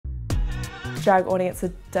drag audience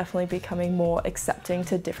are definitely becoming more accepting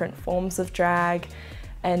to different forms of drag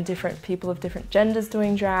and different people of different genders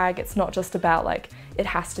doing drag. It's not just about like, it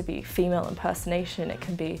has to be female impersonation. It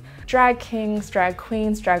can be drag kings, drag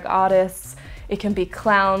queens, drag artists. It can be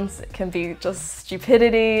clowns, it can be just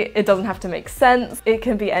stupidity. It doesn't have to make sense. It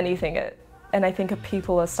can be anything. And I think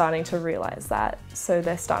people are starting to realize that, so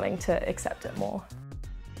they're starting to accept it more.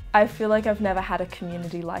 I feel like I've never had a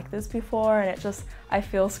community like this before, and I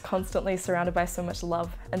feel constantly surrounded by so much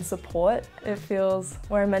love and support. It feels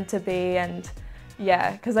where I'm meant to be, and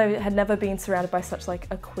yeah, because I had never been surrounded by such like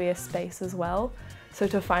a queer space as well. So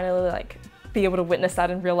to finally like be able to witness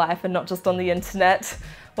that in real life and not just on the internet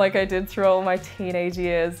like I did through all my teenage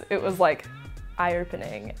years, it was like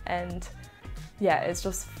eye-opening. And yeah, it's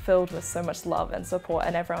just filled with so much love and support,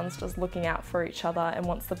 and everyone's just looking out for each other and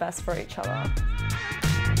wants the best for each other.